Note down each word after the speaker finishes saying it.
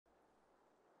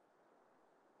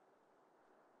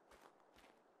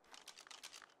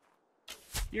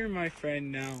You're my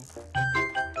friend now.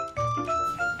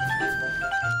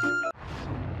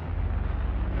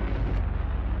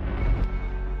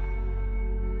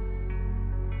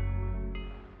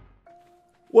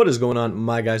 What is going on,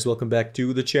 my guys? Welcome back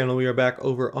to the channel. We are back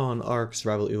over on ARK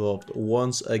Survival Evolved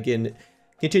once again,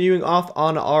 continuing off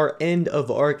on our End of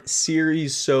ARK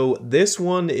series. So this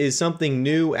one is something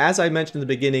new. As I mentioned in the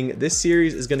beginning, this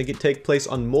series is going to take place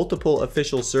on multiple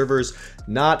official servers,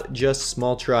 not just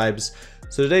small tribes.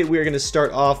 So today we are going to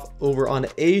start off over on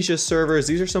Asia servers.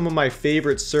 These are some of my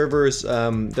favorite servers.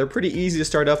 They're pretty easy to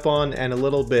start up on and a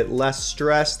little bit less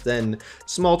stressed than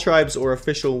small tribes or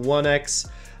official 1x.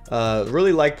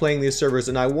 Really like playing these servers,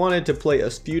 and I wanted to play a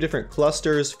few different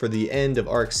clusters for the End of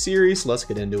ARK series, so let's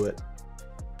get into it.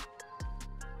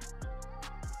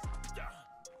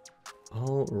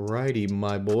 Alrighty,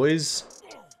 my boys.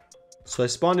 So I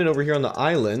spawned in over here on the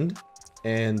island,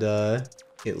 and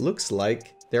it looks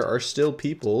like there are still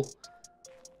people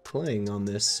playing on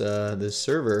this this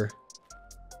server.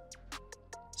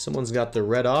 Someone's got the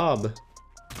red ob.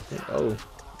 Oh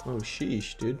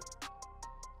sheesh, dude.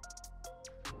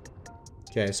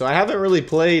 Okay, so I haven't really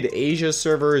played Asia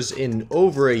servers in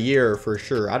over a year for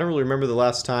sure. I don't really remember the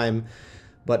last time,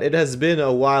 but it has been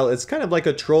a while. It's kind of like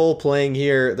a troll playing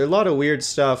here. There's a lot of weird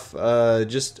stuff,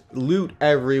 just loot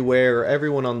everywhere.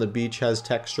 Everyone on the beach has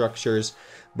tech structures,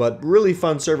 but really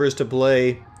fun servers to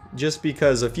play just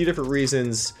because a few different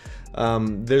reasons.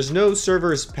 There's no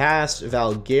servers past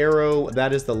Valguero.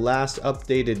 That is the last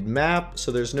updated map,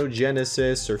 so there's no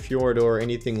Genesis or Fjord or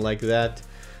anything like that.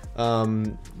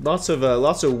 Lots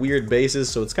of weird bases,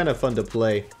 so it's kind of fun to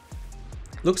play.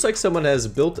 Looks like someone has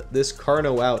built this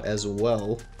Carno out as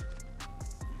well.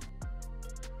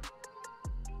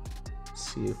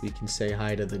 Let's see if we can say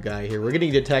hi to the guy here. We're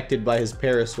getting detected by his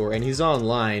parasaur, and he's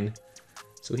online,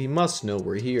 so he must know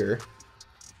we're here.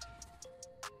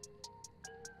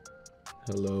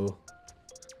 Hello.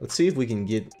 Let's see if we can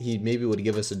get... He maybe would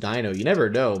give us a dino. You never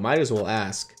know. Might as well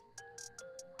ask.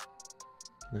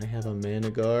 I have a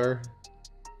Managar.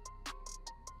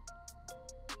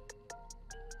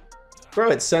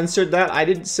 Bro, it censored that? I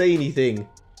didn't say anything.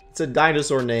 It's a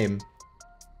dinosaur name.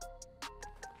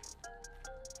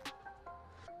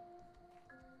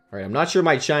 Alright, I'm not sure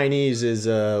my Chinese is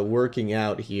working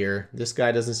out here. This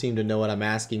guy doesn't seem to know what I'm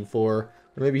asking for.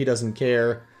 Or maybe he doesn't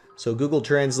care. So Google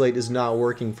Translate is not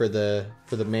working for the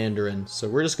Mandarin. So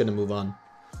we're just gonna move on.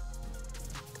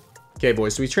 Okay,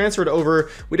 boys, so we transferred over.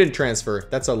 We didn't transfer.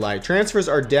 That's a lie. Transfers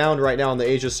are down right now on the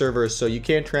Asia servers, so you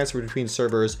can't transfer between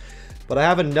servers. But I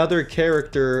have another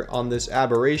character on this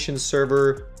Aberration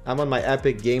server. I'm on my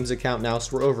Epic Games account now,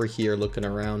 so we're over here looking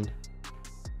around.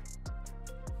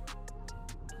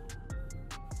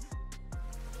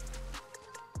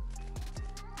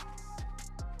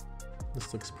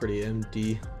 This looks pretty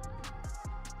empty.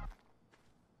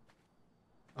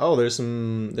 Oh, there's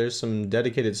some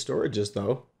dedicated storages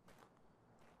though.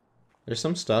 There's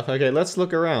some stuff. Okay, let's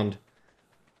look around.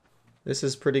 This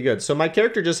is pretty good. So my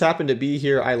character just happened to be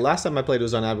here. Last time I played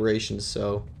was on Aberrations,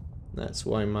 so that's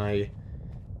why my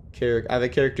character... I have a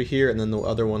character here and then the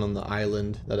other one on the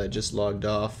island that I just logged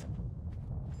off.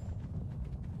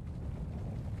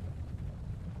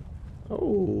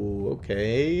 Oh,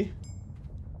 okay.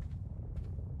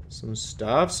 Some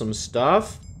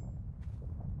stuff.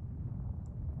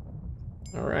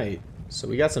 Alright, so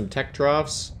we got some tech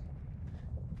troughs.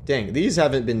 Dang, these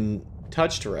haven't been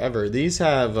touched forever. These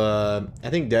have, I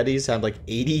think Deadies have like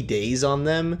 80 days on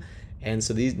them. And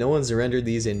so no one's rendered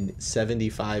these in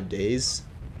 75 days.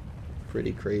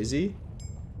 Pretty crazy.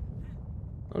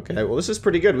 Okay, well this is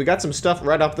pretty good. We got some stuff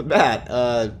right off the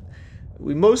bat.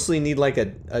 We mostly need like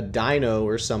a dino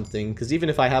or something. Because even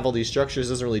if I have all these structures,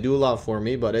 it doesn't really do a lot for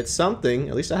me. But it's something.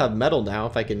 At least I have metal now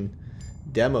if I can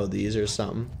demo these or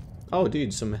something. Oh,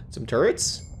 dude, some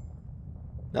turrets?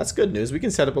 That's good news. We can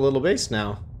set up a little base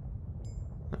now.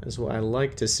 That is what I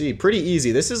like to see. Pretty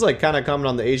easy. This is like kind of common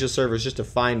on the Asia servers just to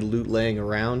find loot laying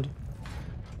around.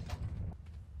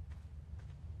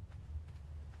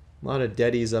 A lot of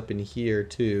deadies up in here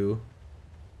too.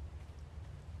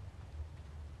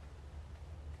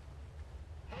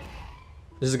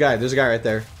 There's a guy right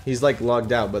there. He's like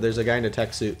logged out, but there's a guy in a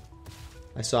tech suit.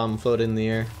 I saw him float in the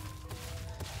air.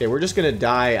 Okay, we're just gonna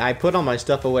die. I put all my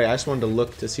stuff away. I just wanted to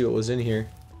look to see what was in here.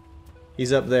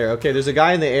 He's up there. Okay, there's a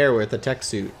guy in the air with a tech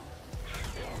suit.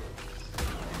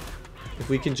 If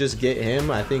we can just get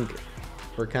him, I think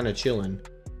we're kind of chilling.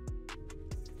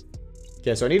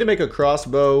 Okay, so I need to make a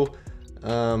crossbow.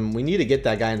 We need to get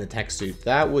that guy in the tech suit.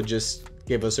 That would just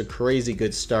give us a crazy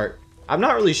good start. I'm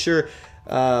not really sure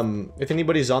if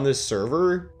anybody's on this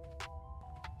server.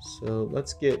 So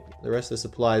let's get the rest of the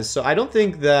supplies. So I don't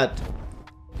think that...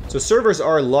 So servers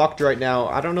are locked right now.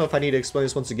 I don't know if I need to explain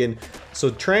this once again. So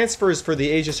transfers for the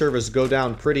Asia servers go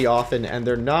down pretty often, and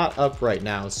they're not up right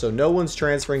now. So no one's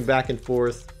transferring back and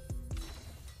forth.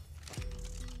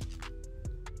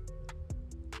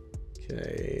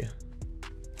 Okay.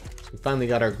 So we finally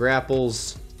got our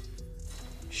grapples.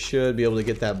 Should be able to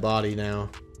get that body now.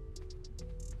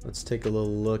 Let's take a little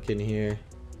look in here.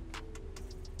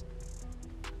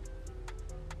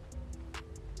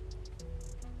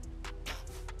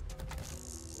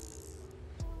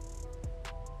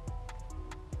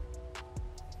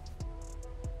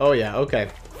 Oh yeah, okay.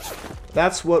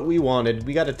 That's what we wanted.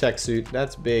 We got a tech suit.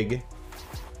 That's big.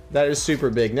 That is super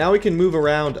big. Now we can move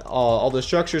around all the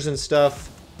structures and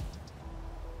stuff.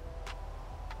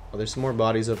 Oh, there's some more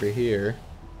bodies over here.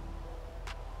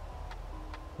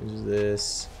 Who's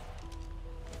this?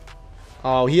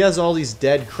 Oh, he has all these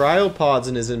dead cryopods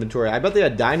in his inventory. I bet they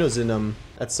had dinos in them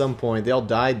at some point. They all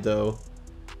died, though.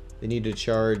 They need to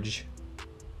charge.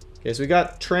 Okay, so we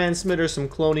got transmitters, some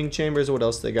cloning chambers. What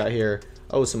else they got here?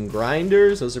 Oh, some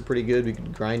grinders. Those are pretty good. We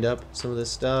could grind up some of this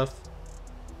stuff.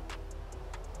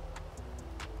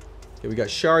 Okay, we got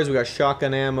shards. We got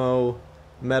shotgun ammo,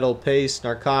 metal paste,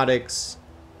 narcotics.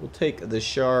 We'll take the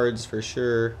shards for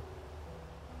sure.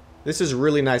 This is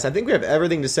really nice. I think we have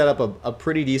everything to set up a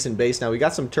pretty decent base now. We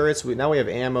got some turrets. Now we have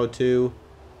ammo too.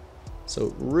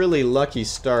 So really lucky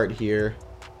start here.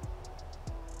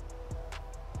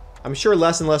 I'm sure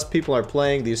less and less people are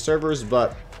playing these servers,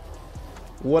 but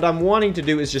what I'm wanting to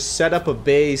do is just set up a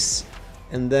base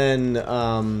and then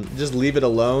just leave it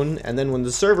alone. And then when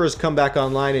the servers come back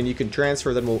online and you can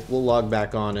transfer, then we'll log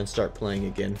back on and start playing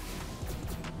again.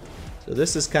 So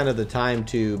this is kind of the time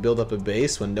to build up a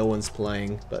base when no one's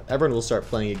playing, but everyone will start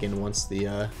playing again once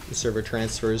the server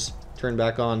transfers turn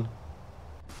back on.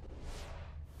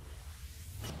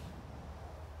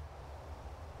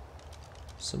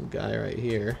 Some guy right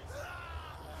here.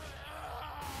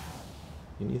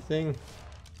 Anything?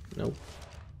 Nope.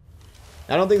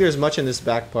 I don't think there's much in this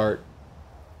back part.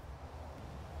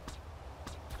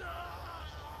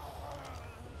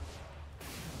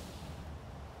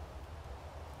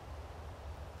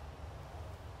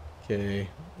 Okay,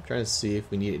 I'm trying to see if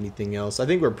we need anything else. I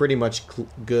think we're pretty much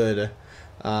good.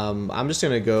 I'm just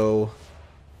gonna go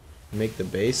make the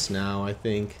base now, I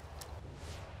think.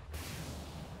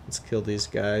 Let's kill these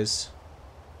guys.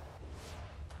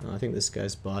 Oh, I think this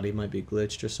guy's body might be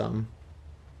glitched or something.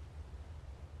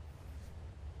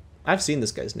 I've seen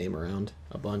this guy's name around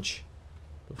a bunch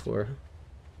before.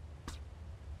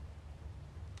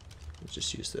 Let's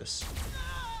just use this.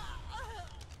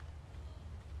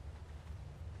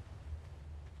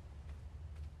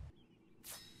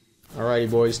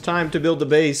 Alrighty, boys, time to build the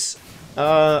base.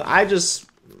 I'm just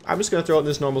gonna throw it in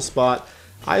this normal spot.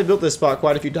 I built this spot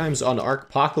quite a few times on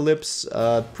ARK.Apocalypse.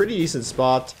 Pretty decent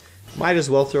spot. Might as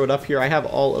well throw it up here. I have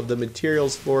all of the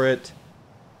materials for it.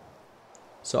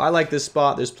 So I like this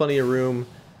spot. There's plenty of room.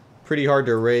 Pretty hard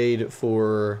to raid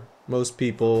for most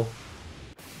people.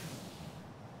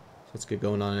 Let's get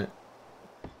going on it.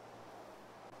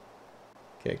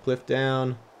 Okay, cliff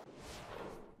down.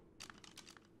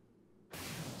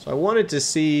 So I wanted to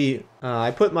see, I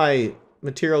put my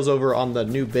materials over on the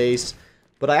new base,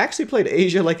 but I actually played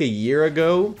Asia like a year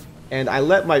ago, and I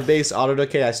let my base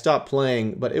auto-decay. I stopped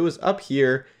playing, but it was up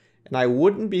here, and I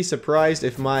wouldn't be surprised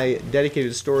if my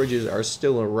dedicated storages are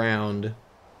still around.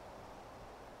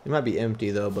 It might be empty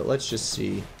though, but let's just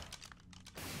see.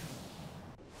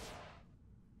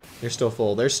 They're still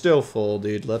full. They're still full,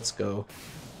 dude. Let's go.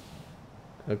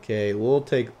 Okay, we'll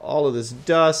take all of this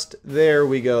dust. There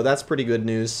we go. That's pretty good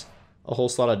news. A whole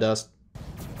slot of dust.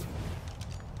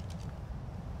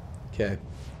 Okay.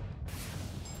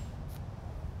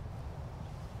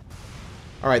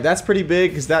 Alright, that's pretty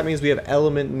big because that means we have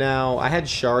element now. I had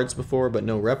shards before, but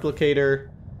no replicator.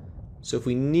 So if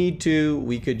we need to,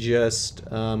 we could just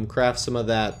craft some of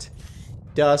that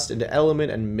dust into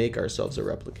element and make ourselves a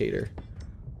replicator.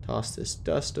 Toss this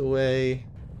dust away.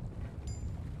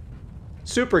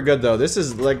 Super good though. This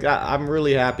is like, I'm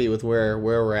really happy with where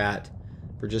we're at.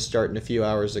 We're just starting a few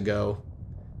hours ago.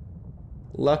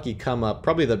 Lucky come up.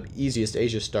 Probably the easiest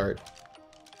Asia start.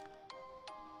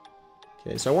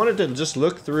 Okay, so I wanted to just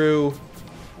look through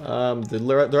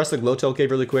the rest of the Glowtail Cave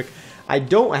really quick. I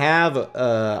don't have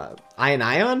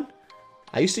Ion.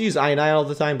 I used to use Ion all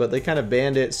the time, but they kind of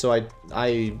banned it, so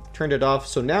I turned it off.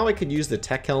 So now I could use the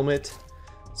tech helmet.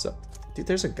 So, dude,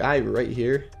 there's a guy right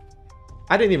here.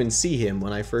 I didn't even see him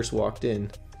when I first walked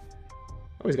in.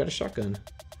 Oh, he's got a shotgun.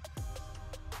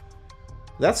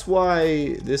 That's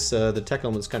why this the tech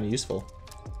helmet is kind of useful.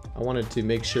 I wanted to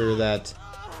make sure that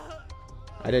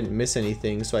I didn't miss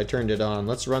anything, so I turned it on.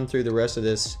 Let's run through the rest of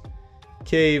this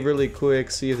cave really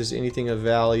quick, see if there's anything of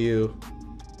value.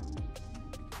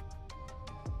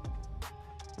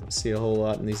 Don't see a whole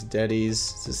lot in these deadies.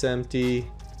 Is this empty?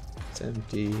 It's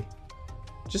empty.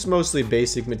 Just mostly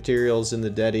basic materials in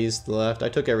the deadies to the left. I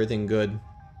took everything good.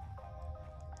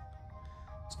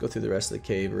 Let's go through the rest of the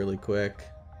cave really quick.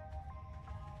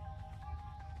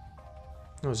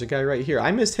 Oh, there's a guy right here. I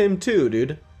missed him too,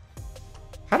 dude.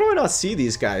 How do I not see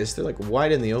these guys? They're like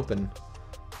wide in the open.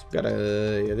 So got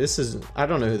a... Yeah, this is... I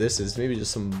don't know who this is. Maybe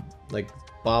just some, like,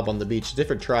 Bob on the beach.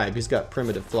 Different tribe. He's got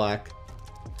primitive flak.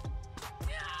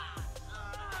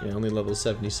 Yeah, only level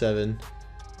 77.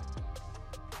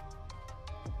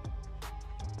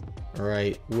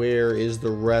 Alright, where is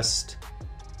the rest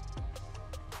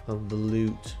of the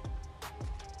loot?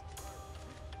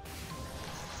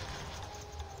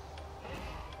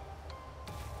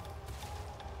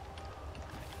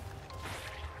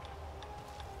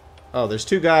 Oh, there's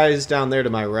two guys down there to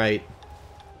my right.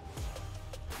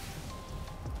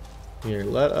 Here,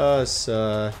 let us,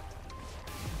 I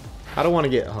don't want to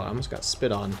get... Oh, I almost got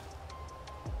spit on.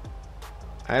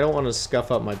 I don't want to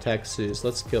scuff up my tech suits.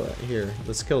 Let's kill it. Here,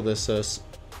 let's kill this,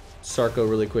 Sarko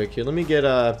really quick. Here, let me get,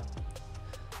 I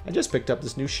just picked up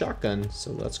this new shotgun,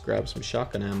 so let's grab some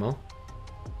shotgun ammo.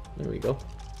 There we go.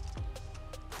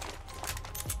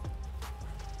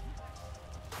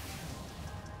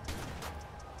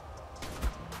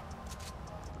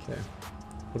 Okay,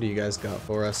 what do you guys got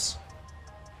for us?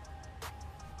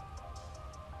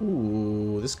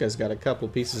 Ooh, this guy's got a couple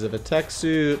pieces of a tech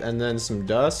suit and then some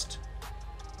dust.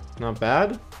 Not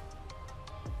bad.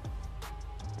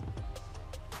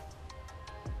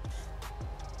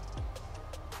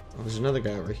 Oh, there's another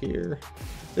guy over here.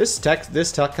 This tech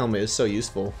helmet is so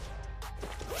useful.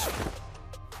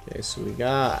 Okay, so we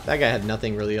got... That guy had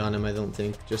nothing really on him, I don't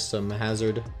think. Just some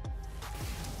hazard.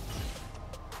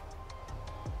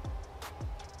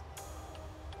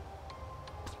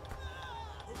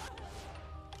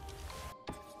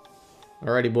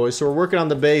 Alrighty, boys. So we're working on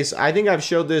the base. I think I've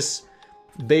showed this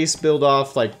base build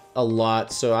off like a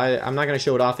lot, so I'm not going to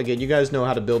show it off again. You guys know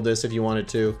how to build this if you wanted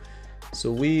to.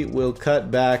 So we will cut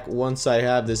back once I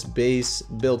have this base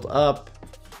built up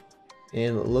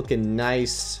and looking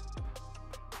nice.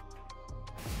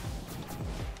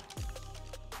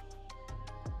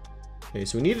 Okay,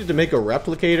 so we needed to make a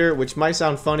replicator, which might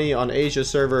sound funny on Asia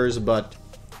servers, but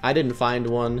I didn't find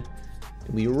one.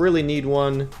 We really need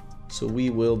one. So we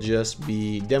will just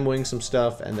be demoing some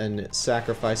stuff and then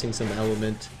sacrificing some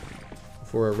element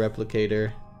for a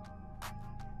replicator.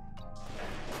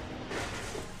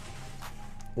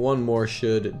 One more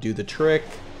should do the trick.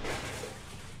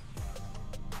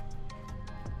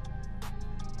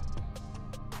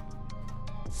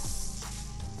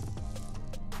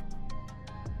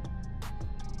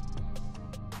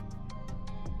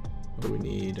 What do we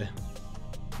need?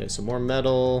 Okay, some more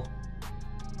metal.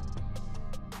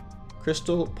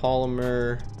 Crystal,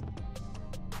 polymer,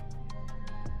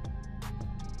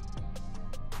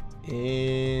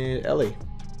 and Ellie.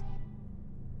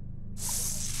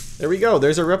 There we go.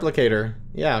 There's a replicator.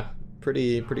 Yeah,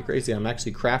 pretty crazy. I'm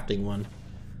actually crafting one,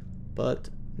 but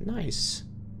nice.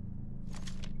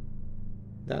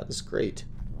 That is great.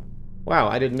 Wow,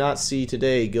 I did not see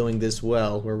today going this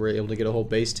well, where we're able to get a whole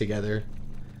base together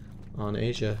on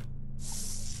Asia.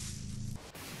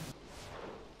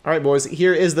 Alright, boys,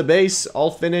 here is the base, all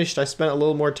finished. I spent a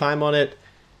little more time on it.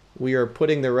 We are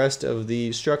putting the rest of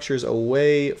the structures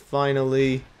away,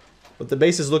 finally. But the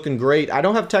base is looking great. I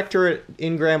don't have tech turret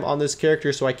engram on this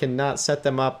character, so I cannot set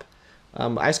them up.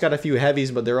 I just got a few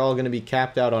heavies, but they're all going to be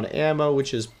capped out on ammo,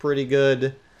 which is pretty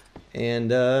good.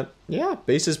 And, yeah,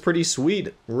 base is pretty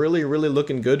sweet. Really, really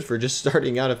looking good for just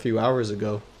starting out a few hours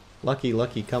ago. Lucky,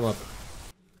 lucky come up.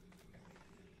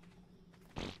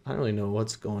 I don't really know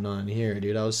what's going on here,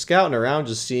 dude. I was scouting around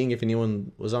just seeing if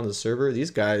anyone was on the server.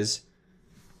 These guys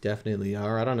definitely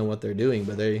are. I don't know what they're doing,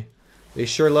 but they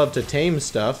sure love to tame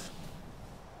stuff.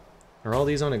 Are all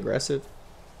these on aggressive?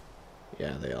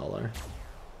 Yeah, they all are.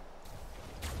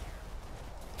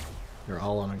 They're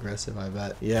all on aggressive, I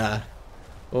bet. Yeah.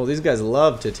 Oh, these guys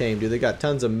love to tame, dude. They got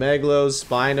tons of meglos,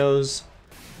 spinos.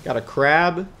 Got a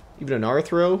crab, even an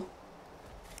arthro.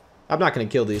 I'm not gonna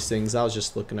kill these things. I was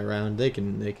just looking around. They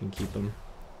can keep them.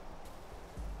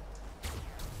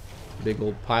 Big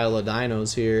old pile of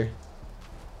dinos here.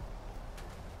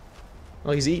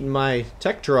 Oh, he's eating my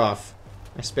tech trough.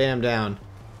 I spam down.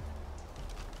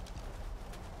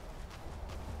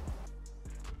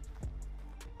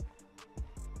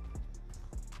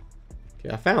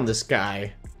 Okay, I found this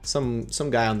guy. Some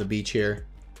guy on the beach here.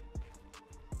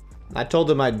 I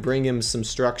told him I'd bring him some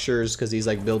structures because he's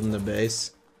like building the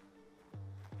base.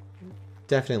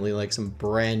 Definitely like some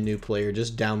brand new player,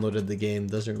 just downloaded the game,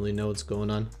 doesn't really know what's going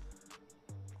on.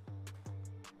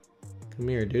 Come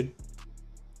here, dude.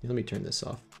 Let me turn this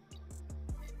off.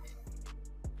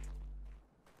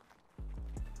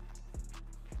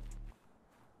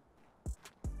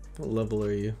 What level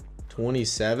are you?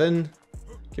 27?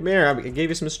 Come here, I gave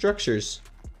you some structures.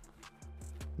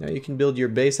 Now you can build your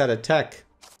base out of tech.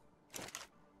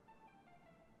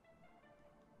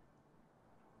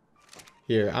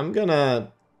 Here,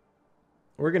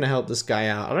 we're gonna help this guy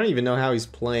out. I don't even know how he's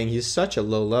playing. He's such a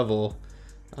low level,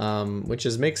 which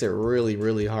just makes it really,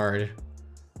 really hard.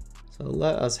 So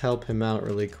let us help him out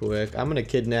really quick. I'm gonna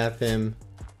kidnap him,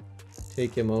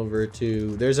 take him over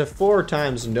to, there's a 4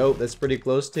 times note that's pretty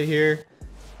close to here.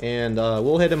 And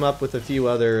we'll hit him up with a few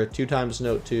other 2 times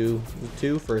note 2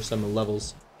 for some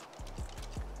levels.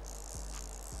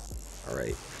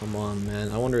 Alright, come on,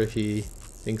 man. I wonder if he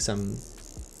thinks I'm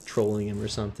trolling him or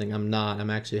something. I'm not. I'm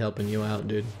actually helping you out,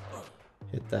 dude.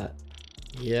 Hit that.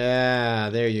 Yeah,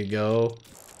 there you go.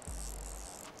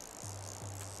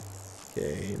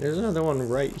 Okay, there's another one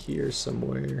right here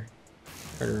somewhere.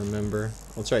 Try to remember.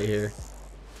 Oh, it's right here.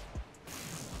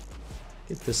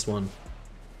 Get this one.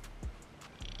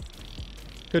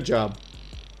 Good job.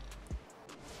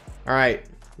 Alright,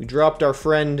 we dropped our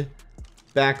friend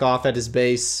back off at his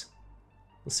base.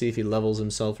 Let's see if he levels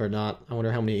himself or not. I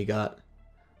wonder how many he got.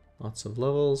 Lots of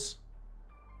levels.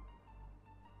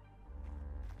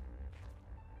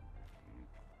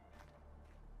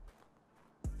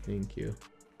 Thank you.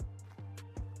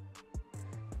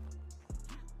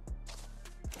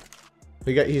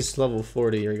 He's level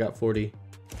 40, or he got 40.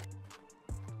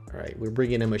 Alright, we're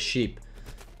bringing him a sheep.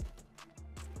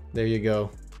 There you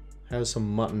go. Have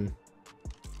some mutton.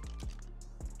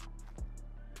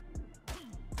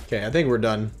 Okay, I think we're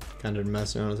done. Kind of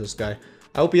messing around with this guy.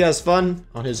 I hope he has fun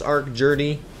on his ARK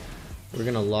journey. We're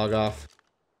gonna log off.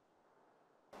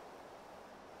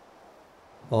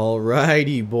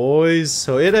 Alrighty, boys.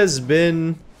 So it has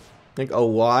been like a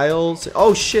while.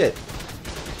 Oh shit!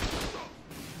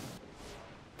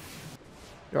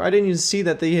 I didn't even see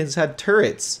that they had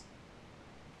turrets.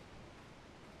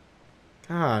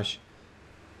 Gosh.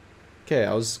 Okay,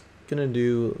 I was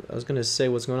gonna say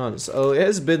what's going on. So it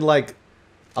has been like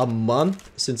a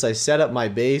month since I set up my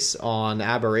base on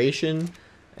Aberration,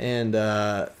 and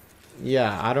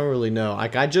yeah, I don't really know.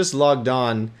 Like, I just logged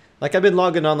on. Like, I've been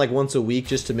logging on like once a week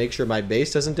just to make sure my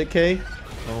base doesn't decay.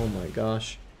 Oh my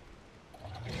gosh.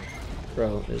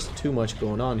 Bro, there's too much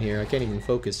going on here. I can't even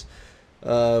focus.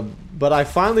 But I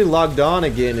finally logged on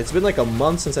again. It's been like a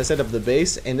month since I set up the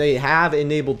base, and they have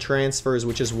enabled transfers,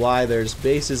 which is why there's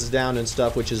bases down and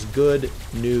stuff, which is good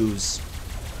news.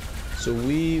 So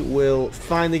we will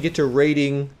finally get to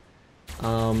raiding.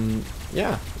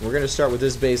 Yeah, we're gonna start with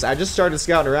this base. I just started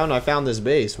scouting around and I found this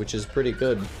base, which is pretty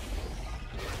good.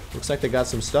 Looks like they got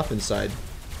some stuff inside.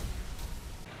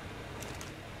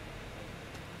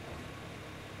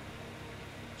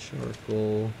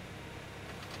 Charcoal.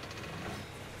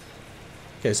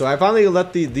 Okay, so I finally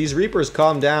let these Reapers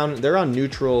calm down. They're on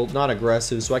neutral, not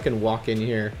aggressive, so I can walk in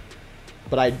here.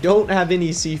 But I don't have any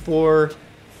C4.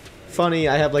 Funny,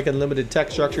 I have like unlimited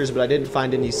tech structures, but I didn't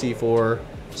find any C4.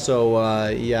 So,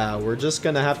 yeah, we're just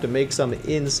gonna have to make some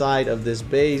inside of this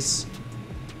base.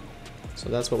 So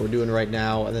that's what we're doing right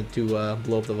now, and then to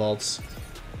blow up the vaults.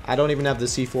 I don't even have the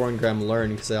C4 engram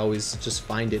learned, because I always just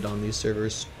find it on these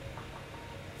servers.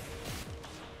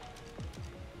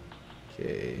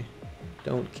 Okay.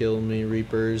 Don't kill me,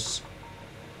 Reapers.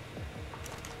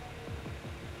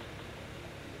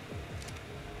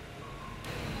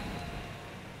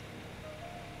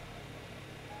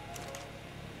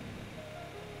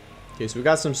 Okay, so we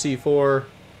got some C4.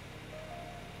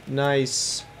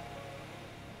 Nice.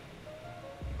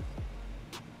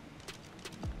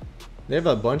 They have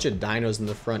a bunch of dinos in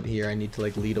the front here. I need to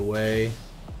like lead away.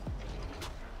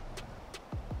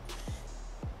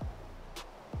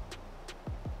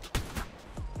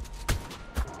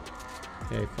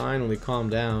 Okay, finally calm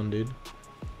down, dude.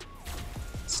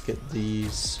 Let's get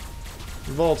these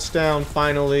vaults down,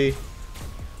 finally.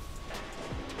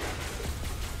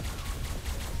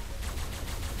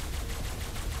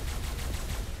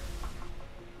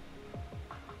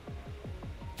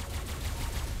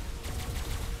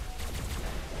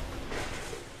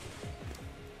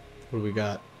 What do we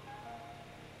got?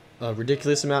 A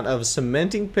ridiculous amount of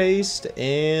cementing paste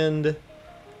and...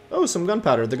 oh, some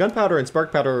gunpowder. The gunpowder and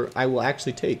spark powder I will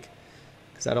actually take,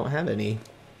 because I don't have any.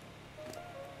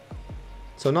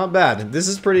 So not bad. This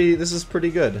is pretty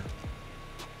good.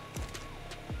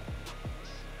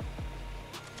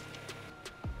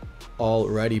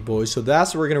 Alrighty, boys. So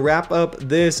that's where we're going to wrap up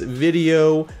this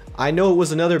video. I know it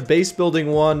was another base building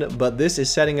one, but this is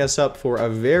setting us up for a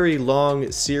very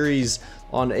long series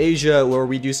on Asia where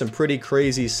we do some pretty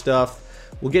crazy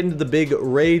stuff. We'll get into the big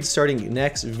raid starting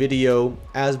next video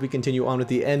as we continue on with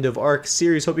the end of ARK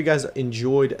series. Hope you guys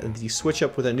enjoyed the switch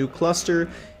up with a new cluster.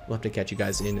 We'll have to catch you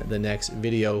guys in the next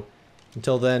video.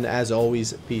 Until then, as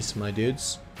always, peace, my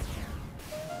dudes.